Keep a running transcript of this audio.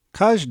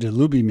Każdy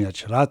lubi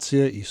mieć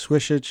rację i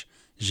słyszeć,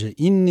 że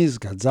inni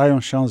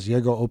zgadzają się z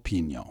jego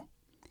opinią.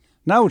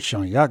 Naucz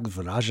się, jak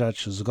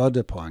wyrażać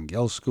zgodę po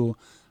angielsku,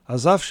 a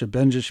zawsze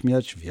będziesz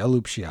mieć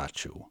wielu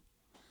przyjaciół.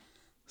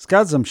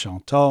 Zgadzam się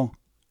to,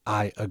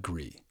 I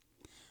agree.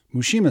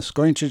 Musimy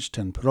skończyć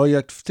ten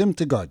projekt w tym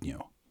tygodniu.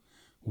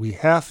 We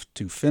have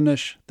to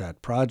finish that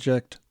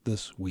project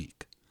this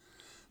week.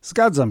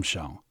 Zgadzam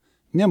się.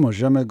 Nie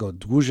możemy go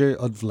dłużej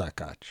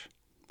odwlekać.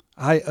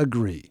 I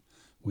agree.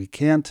 We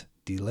can't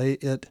delay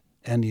it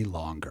any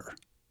longer.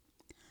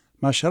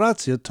 Masz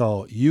rację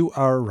to you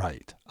are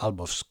right,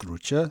 albo w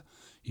skrócie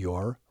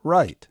you're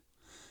right.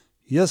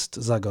 Jest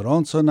za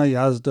gorąco na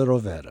jazdę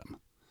rowerem.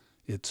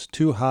 It's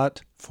too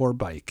hot for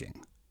biking.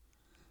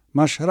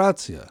 Masz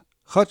rację.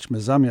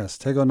 Chodźmy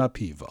zamiast tego na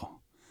piwo.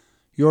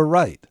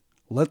 You're right.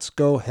 Let's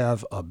go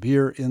have a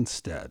beer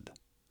instead.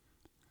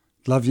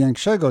 Dla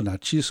większego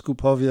nacisku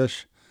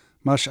powiesz,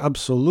 masz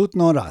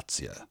absolutną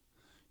rację.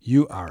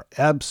 You are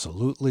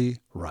absolutely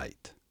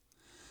right.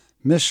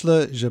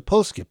 Myślę, że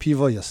polskie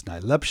piwo jest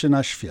najlepsze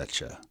na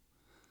świecie.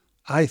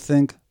 I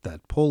think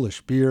that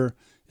Polish beer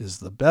is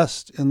the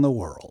best in the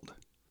world.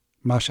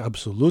 Masz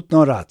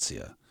absolutną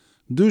rację.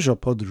 Dużo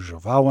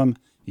podróżowałem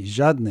i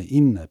żadne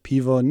inne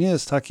piwo nie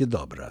jest takie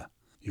dobre.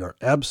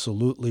 You're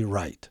absolutely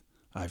right.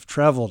 I've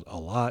traveled a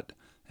lot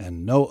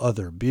and no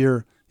other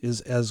beer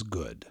is as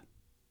good.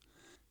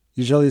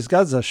 Jeżeli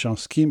zgadzasz się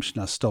z kimś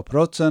na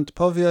 100%,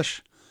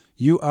 powiesz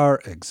You are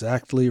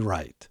exactly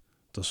right.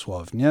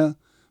 Dosłownie,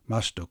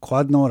 masz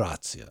dokładną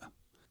rację.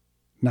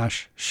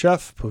 Nasz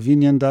szef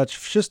powinien dać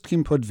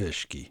wszystkim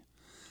podwyżki.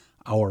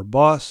 Our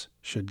boss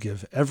should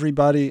give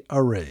everybody a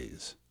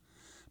raise.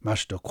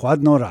 Masz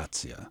dokładną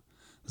rację.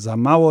 Za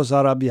mało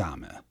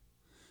zarabiamy.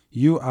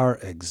 You are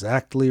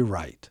exactly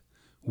right.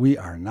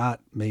 We are not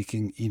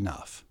making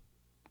enough.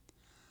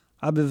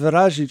 Aby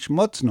wyrazić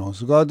mocną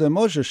zgodę,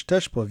 możesz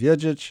też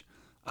powiedzieć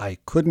I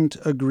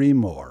couldn't agree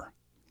more.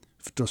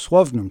 W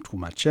dosłownym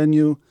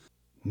tłumaczeniu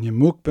nie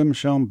mógłbym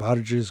się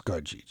bardziej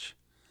zgodzić.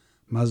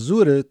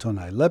 Mazury to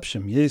najlepsze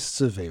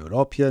miejsce w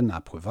Europie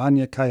na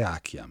pływanie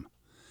kajakiem.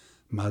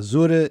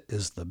 Mazury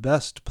is the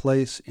best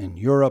place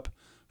in Europe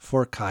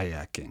for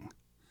kayaking.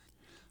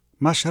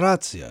 Masz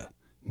rację.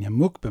 Nie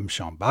mógłbym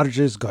się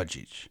bardziej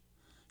zgodzić.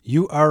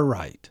 You are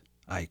right.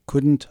 I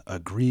couldn't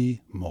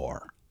agree more.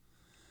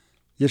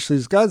 Jeśli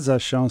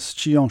zgadzasz się z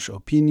czyjąś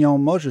opinią,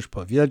 możesz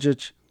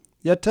powiedzieć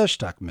ja też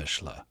tak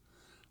myślę.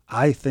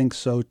 I think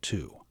so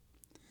too.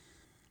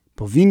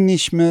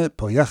 Powinniśmy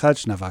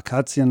pojechać na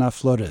wakacje na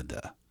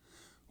Florydę.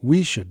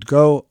 We should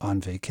go on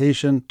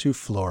vacation to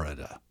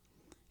Florida.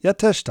 Ja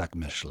też tak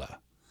myślę.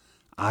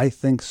 I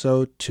think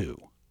so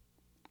too.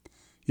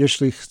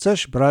 Jeśli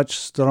chcesz brać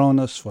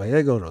stronę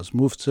swojego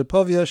rozmówcy,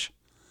 powiesz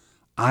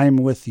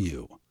I'm with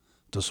you.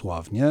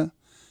 Dosłownie,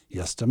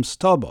 jestem z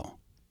tobą.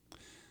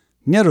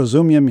 Nie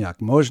rozumiem,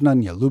 jak można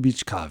nie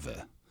lubić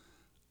kawy.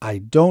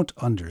 I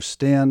don't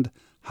understand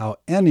how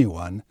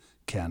anyone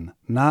can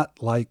not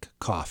like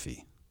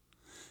coffee.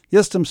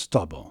 Jestem z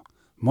tobą.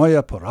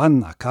 Moja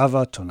poranna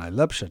kawa to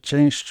najlepsza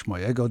część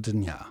mojego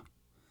dnia.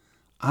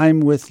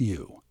 I'm with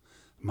you.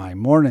 My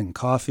morning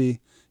coffee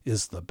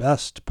is the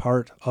best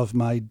part of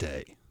my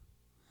day.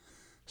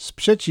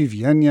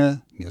 Sprzeciwienie,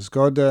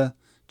 niezgodę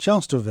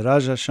często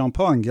wyraża się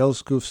po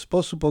angielsku w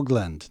sposób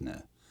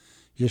oględny.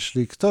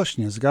 Jeśli ktoś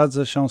nie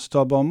zgadza się z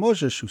tobą,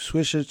 możesz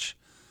usłyszeć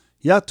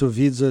ja to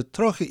widzę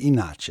trochę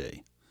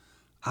inaczej.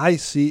 I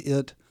see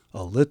it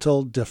a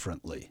little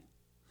differently.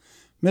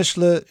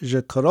 Myślę,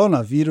 że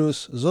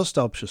koronawirus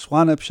został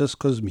przysłany przez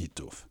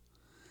kosmitów.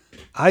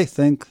 I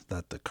think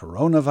that the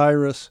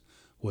coronavirus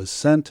was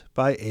sent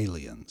by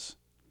aliens.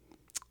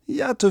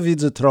 Ja to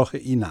widzę trochę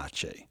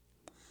inaczej.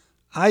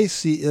 I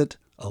see it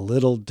a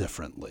little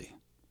differently.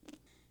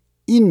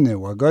 Inny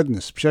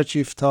łagodny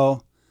sprzeciw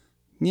to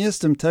nie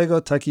jestem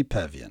tego taki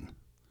pewien.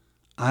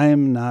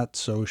 I'm not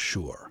so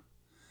sure.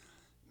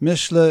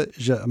 Myślę,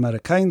 że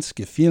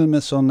amerykańskie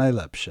filmy są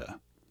najlepsze.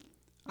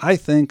 I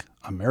think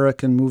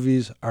American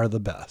movies are the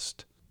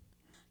best.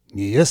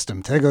 Nie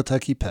jestem tego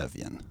taki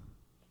pewien.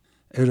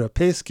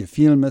 Europejskie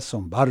filmy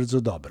są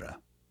bardzo dobre.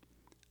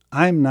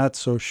 I'm not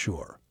so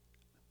sure.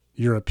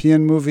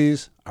 European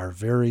movies are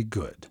very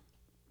good.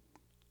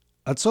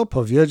 A co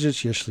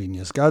powiedzieć, jeśli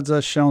nie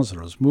zgadzasz się z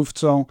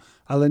rozmówcą,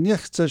 ale nie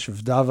chcesz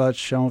wdawać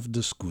się w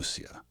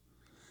dyskusję?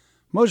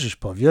 Możesz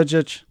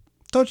powiedzieć,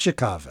 to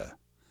ciekawe.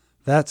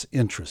 That's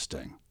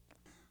interesting.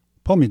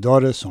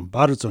 Pomidory są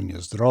bardzo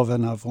niezdrowe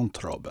na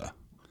wątrobę.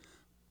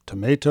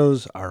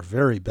 Tomatoes are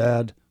very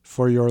bad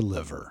for your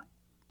liver.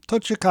 To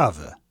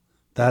ciekawe.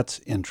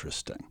 That's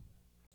interesting.